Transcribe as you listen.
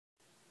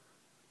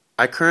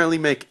I currently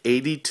make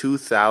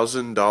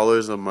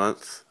 $82,000 a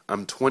month.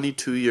 I'm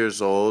 22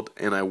 years old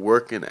and I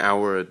work an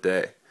hour a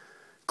day.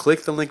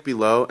 Click the link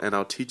below and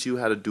I'll teach you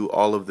how to do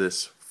all of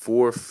this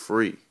for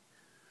free.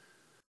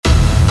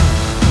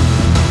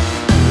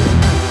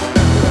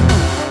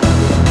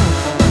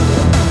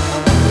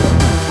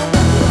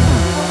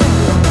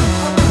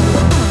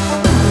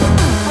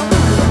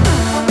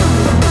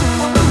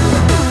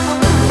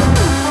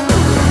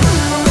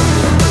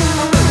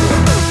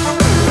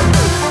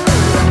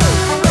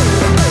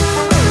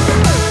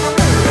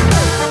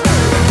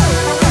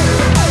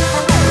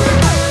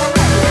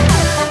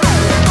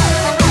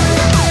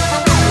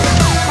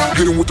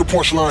 Hit him with the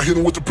punchline, hit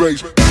him with the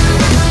bass.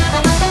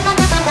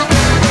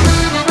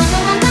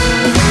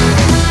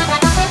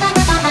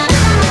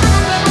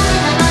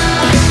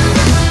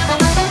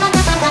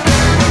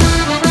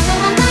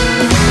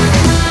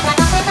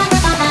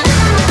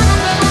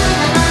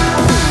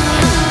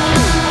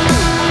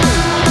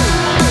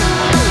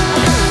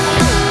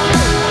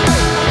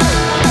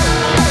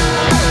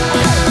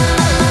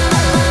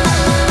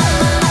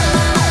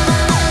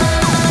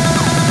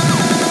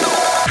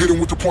 Hit him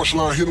with the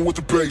punchline, hit him with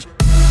the bass.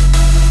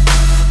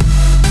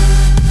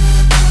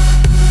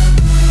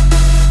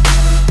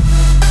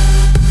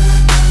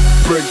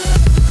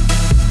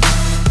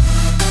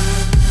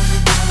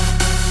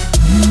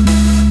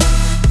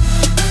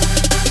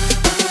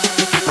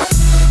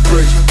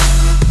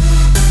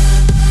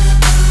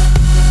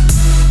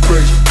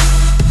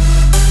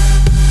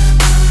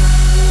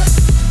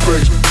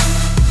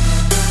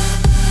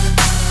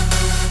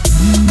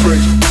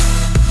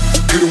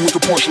 Hit him with the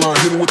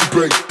punchline, hit him with the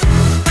bass.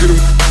 Hit him.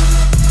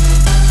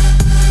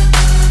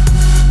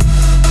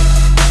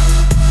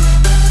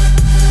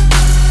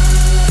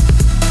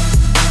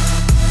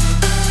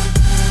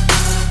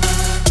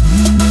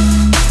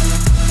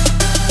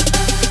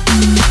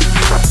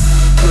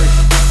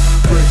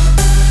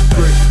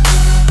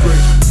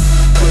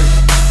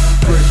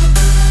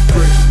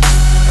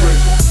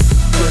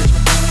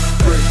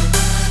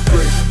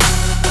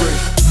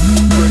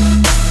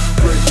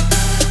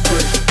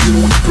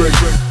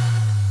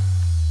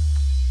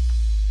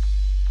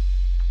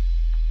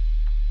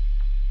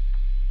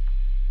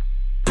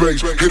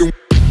 Hit him.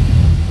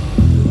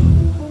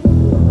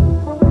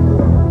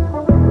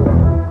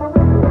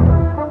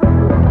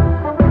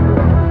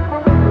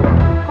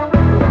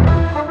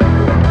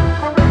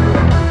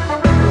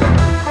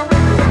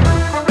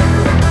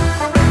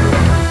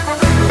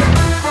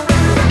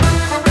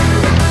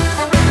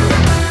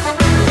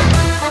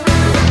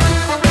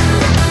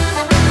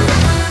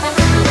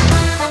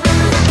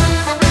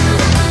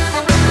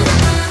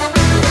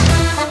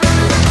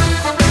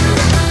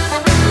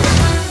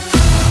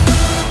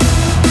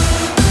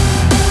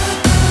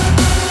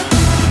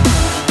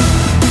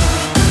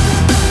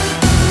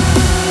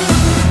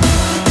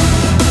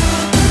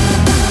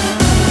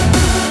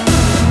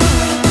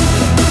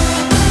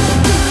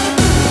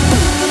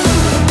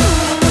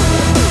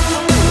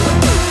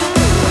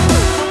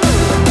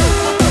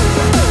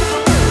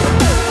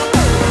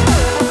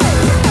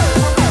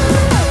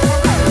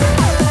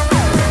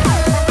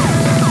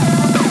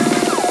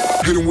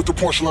 Hit him with the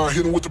punchline,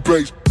 hit him with the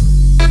bass.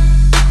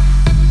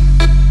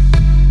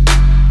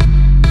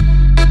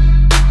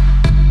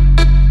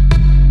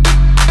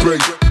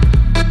 Bass.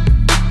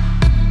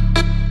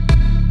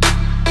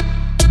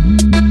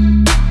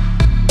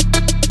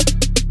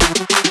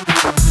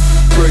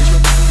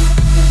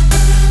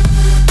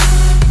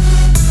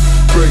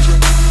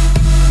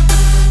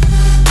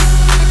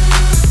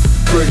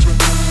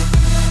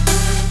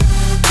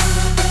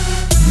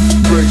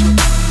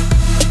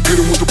 Hit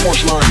him with the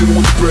punchline, hit him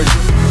with the bass.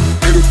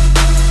 Hit him.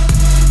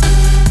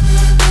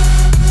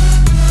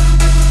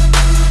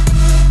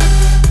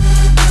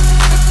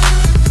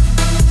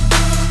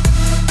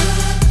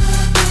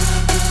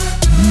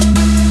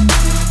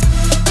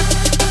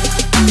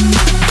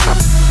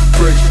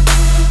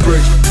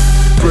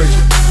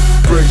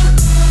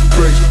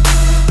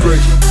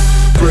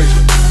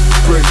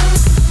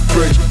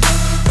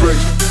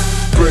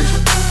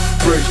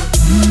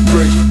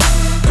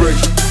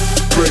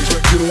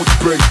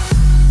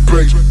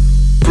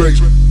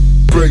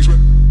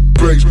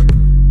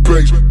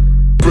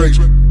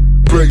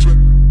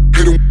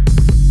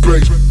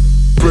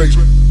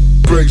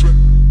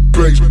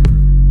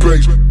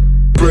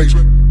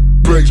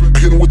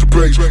 Hit him with the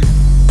brakes,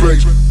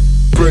 brakes,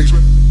 brakes, brakes,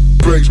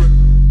 brakes,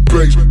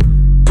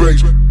 brakes,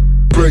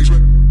 brakes,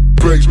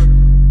 brakes.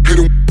 Hit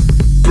him,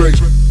 brakes,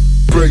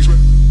 brakes,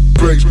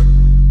 brakes,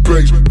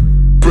 brakes,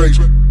 brakes,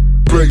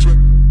 brakes,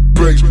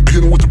 brakes.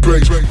 Hit him with the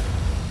brakes.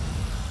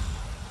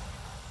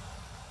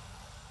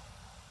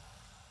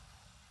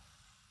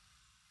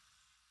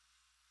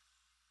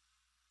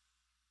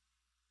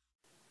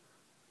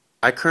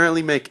 I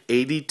currently make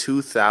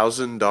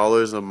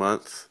 $82,000 a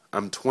month.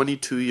 I'm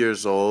 22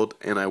 years old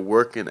and I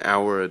work an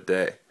hour a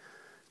day.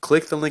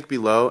 Click the link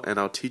below and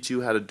I'll teach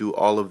you how to do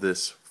all of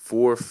this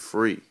for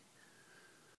free.